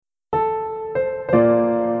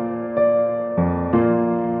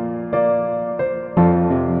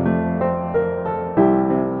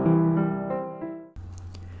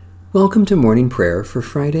Welcome to morning prayer for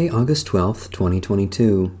Friday, August 12th,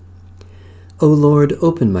 2022. O Lord,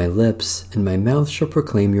 open my lips, and my mouth shall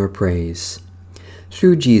proclaim your praise.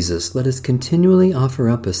 Through Jesus, let us continually offer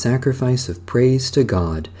up a sacrifice of praise to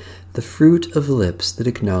God, the fruit of lips that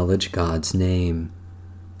acknowledge God's name.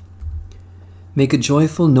 Make a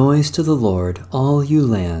joyful noise to the Lord, all you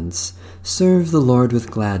lands. Serve the Lord with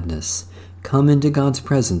gladness. Come into God's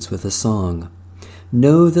presence with a song.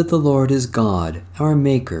 Know that the Lord is God, our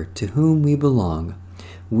Maker, to whom we belong.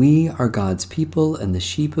 We are God's people and the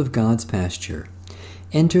sheep of God's pasture.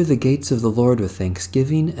 Enter the gates of the Lord with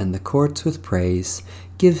thanksgiving and the courts with praise.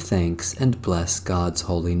 Give thanks and bless God's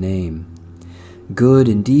holy name. Good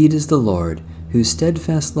indeed is the Lord, whose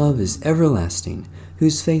steadfast love is everlasting,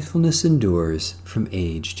 whose faithfulness endures from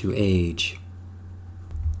age to age.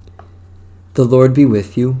 The Lord be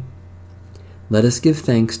with you. Let us give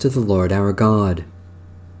thanks to the Lord our God.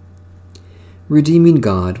 Redeeming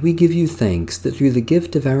God, we give you thanks that through the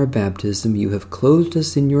gift of our baptism you have clothed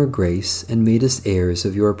us in your grace and made us heirs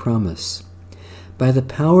of your promise. By the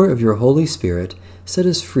power of your Holy Spirit, set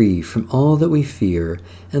us free from all that we fear,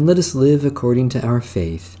 and let us live according to our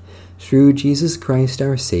faith. Through Jesus Christ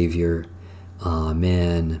our Savior.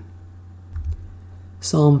 Amen.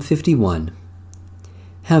 Psalm 51.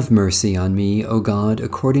 Have mercy on me, O God,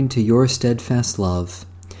 according to your steadfast love.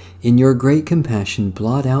 In your great compassion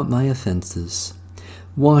blot out my offenses.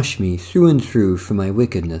 Wash me through and through from my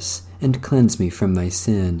wickedness, and cleanse me from my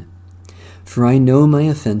sin. For I know my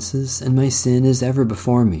offenses, and my sin is ever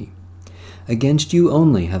before me. Against you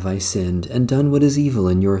only have I sinned, and done what is evil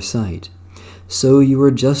in your sight. So you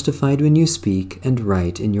are justified when you speak, and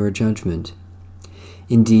right in your judgment.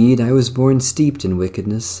 Indeed, I was born steeped in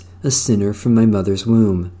wickedness, a sinner from my mother's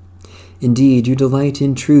womb. Indeed, you delight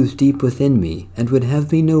in truth deep within me, and would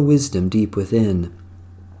have me know wisdom deep within.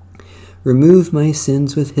 Remove my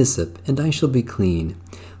sins with hyssop, and I shall be clean.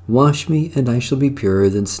 Wash me, and I shall be purer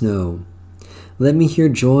than snow. Let me hear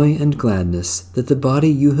joy and gladness, that the body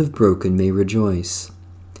you have broken may rejoice.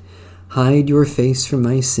 Hide your face from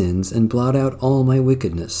my sins, and blot out all my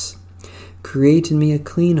wickedness. Create in me a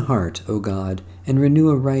clean heart, O God, and renew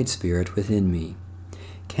a right spirit within me.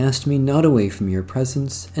 Cast me not away from your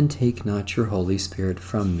presence, and take not your Holy Spirit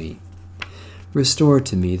from me. Restore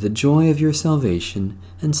to me the joy of your salvation,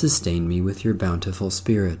 and sustain me with your bountiful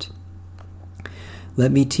Spirit.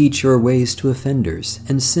 Let me teach your ways to offenders,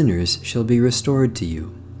 and sinners shall be restored to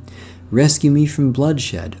you. Rescue me from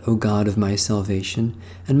bloodshed, O God of my salvation,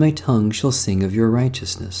 and my tongue shall sing of your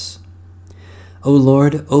righteousness. O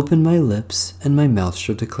Lord, open my lips, and my mouth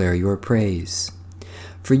shall declare your praise.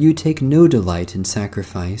 For you take no delight in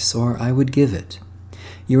sacrifice, or I would give it.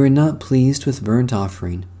 You are not pleased with burnt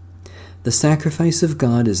offering. The sacrifice of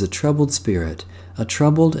God is a troubled spirit, a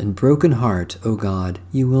troubled and broken heart, O God,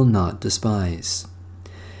 you will not despise.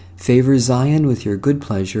 Favor Zion with your good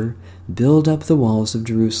pleasure, build up the walls of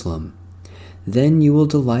Jerusalem. Then you will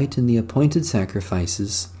delight in the appointed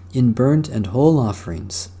sacrifices, in burnt and whole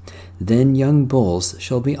offerings. Then young bulls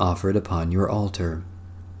shall be offered upon your altar.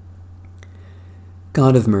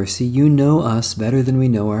 God of mercy, you know us better than we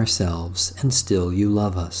know ourselves, and still you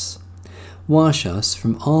love us. Wash us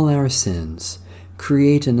from all our sins,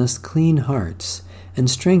 create in us clean hearts, and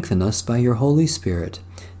strengthen us by your Holy Spirit,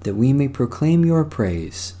 that we may proclaim your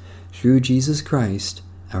praise, through Jesus Christ,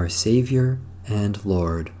 our Savior and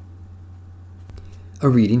Lord. A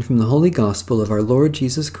reading from the Holy Gospel of our Lord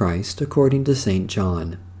Jesus Christ according to St.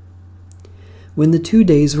 John. When the 2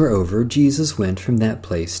 days were over, Jesus went from that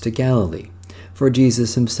place to Galilee. For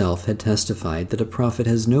Jesus himself had testified that a prophet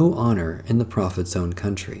has no honor in the prophet's own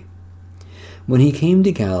country. When he came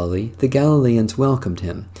to Galilee, the Galileans welcomed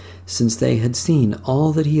him, since they had seen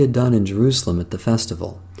all that he had done in Jerusalem at the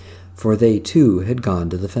festival, for they too had gone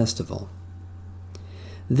to the festival.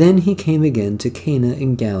 Then he came again to Cana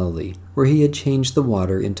in Galilee, where he had changed the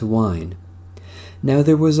water into wine. Now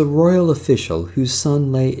there was a royal official whose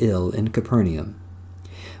son lay ill in Capernaum.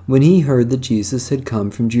 When he heard that Jesus had come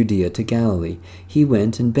from Judea to Galilee, he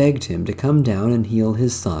went and begged him to come down and heal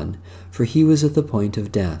his son, for he was at the point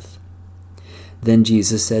of death. Then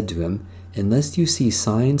Jesus said to him, "Unless you see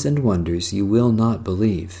signs and wonders, you will not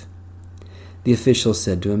believe." The official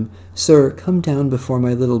said to him, "Sir, come down before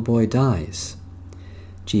my little boy dies."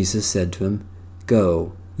 Jesus said to him,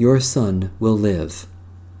 "Go, your son will live."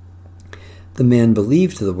 The man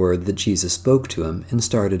believed the word that Jesus spoke to him and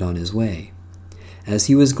started on his way. As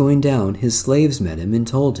he was going down, his slaves met him and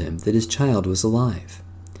told him that his child was alive.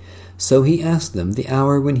 So he asked them the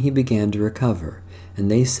hour when he began to recover, and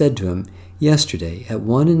they said to him, "Yesterday at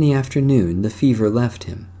 1 in the afternoon the fever left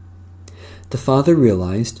him." The father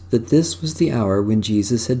realized that this was the hour when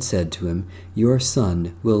Jesus had said to him, "Your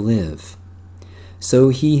son will live." So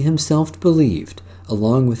he himself believed,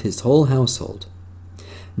 along with his whole household.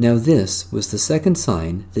 Now this was the second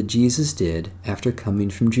sign that Jesus did after coming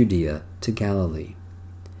from Judea to Galilee.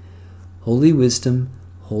 Holy Wisdom,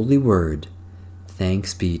 Holy Word,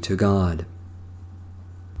 thanks be to God.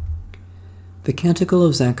 The Canticle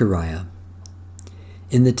of Zechariah.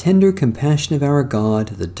 In the tender compassion of our God,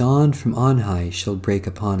 the dawn from on high shall break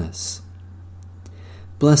upon us.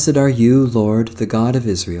 Blessed are you, Lord, the God of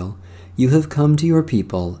Israel. You have come to your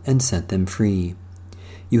people and set them free.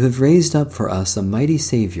 You have raised up for us a mighty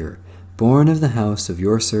Savior, born of the house of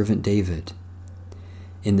your servant David.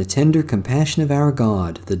 In the tender compassion of our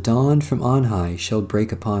God, the dawn from on high shall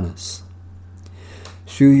break upon us.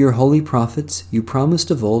 Through your holy prophets, you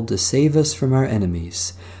promised of old to save us from our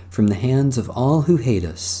enemies, from the hands of all who hate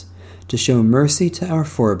us, to show mercy to our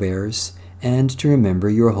forebears, and to remember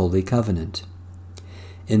your holy covenant.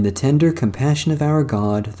 In the tender compassion of our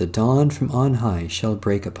God, the dawn from on high shall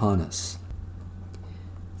break upon us.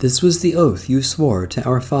 This was the oath you swore to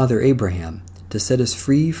our father Abraham, to set us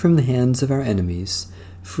free from the hands of our enemies,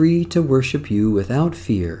 free to worship you without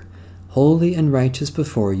fear, holy and righteous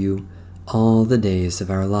before you, all the days of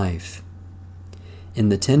our life. In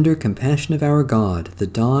the tender compassion of our God, the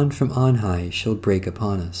dawn from on high shall break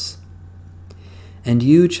upon us. And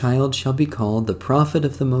you, child, shall be called the prophet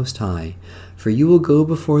of the Most High, for you will go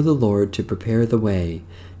before the Lord to prepare the way,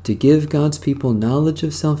 to give God's people knowledge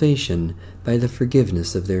of salvation by the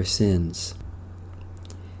forgiveness of their sins.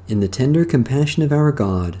 In the tender compassion of our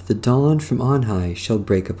God, the dawn from on high shall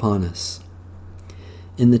break upon us.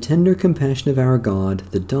 In the tender compassion of our God,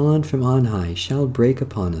 the dawn from on high shall break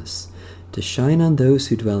upon us, to shine on those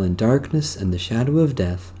who dwell in darkness and the shadow of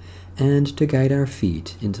death, and to guide our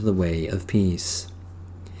feet into the way of peace.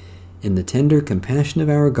 In the tender compassion of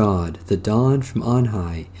our God, the dawn from on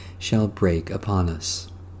high shall break upon us.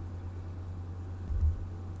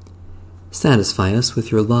 Satisfy us with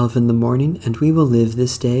your love in the morning, and we will live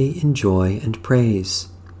this day in joy and praise.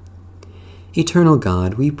 Eternal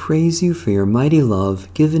God, we praise you for your mighty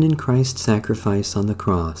love given in Christ's sacrifice on the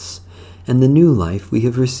cross, and the new life we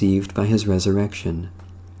have received by his resurrection.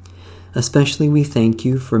 Especially we thank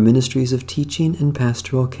you for ministries of teaching and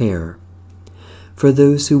pastoral care, for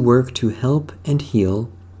those who work to help and heal,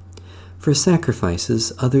 for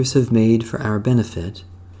sacrifices others have made for our benefit,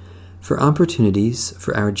 for opportunities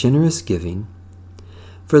for our generous giving,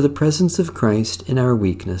 for the presence of Christ in our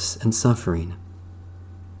weakness and suffering.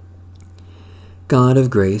 God of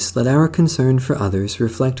grace, let our concern for others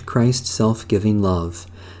reflect Christ's self-giving love,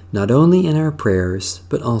 not only in our prayers,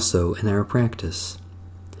 but also in our practice.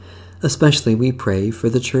 Especially we pray for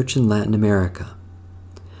the Church in Latin America,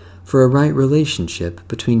 for a right relationship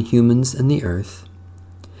between humans and the earth,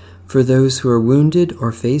 for those who are wounded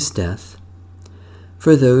or face death,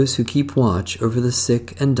 for those who keep watch over the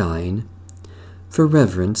sick and dying, for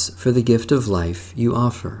reverence for the gift of life you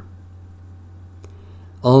offer.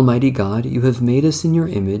 Almighty God, you have made us in your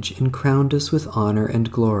image and crowned us with honor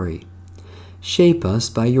and glory. Shape us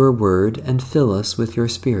by your word and fill us with your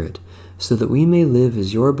Spirit, so that we may live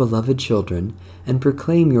as your beloved children and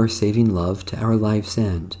proclaim your saving love to our life's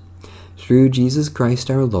end. Through Jesus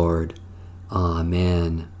Christ our Lord.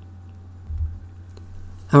 Amen.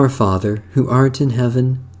 Our Father, who art in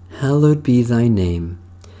heaven, hallowed be thy name.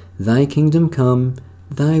 Thy kingdom come,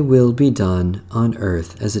 thy will be done, on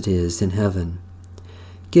earth as it is in heaven.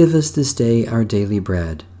 Give us this day our daily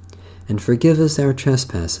bread, and forgive us our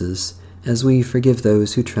trespasses, as we forgive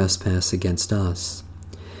those who trespass against us.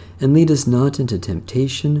 And lead us not into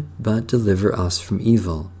temptation, but deliver us from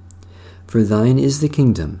evil. For thine is the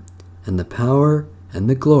kingdom, and the power, and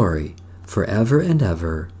the glory, forever and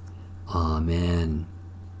ever. Amen.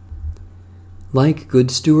 Like good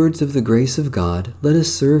stewards of the grace of God, let us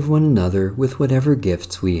serve one another with whatever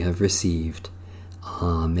gifts we have received.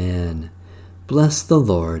 Amen. Bless the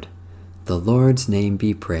Lord. The Lord's name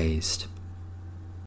be praised.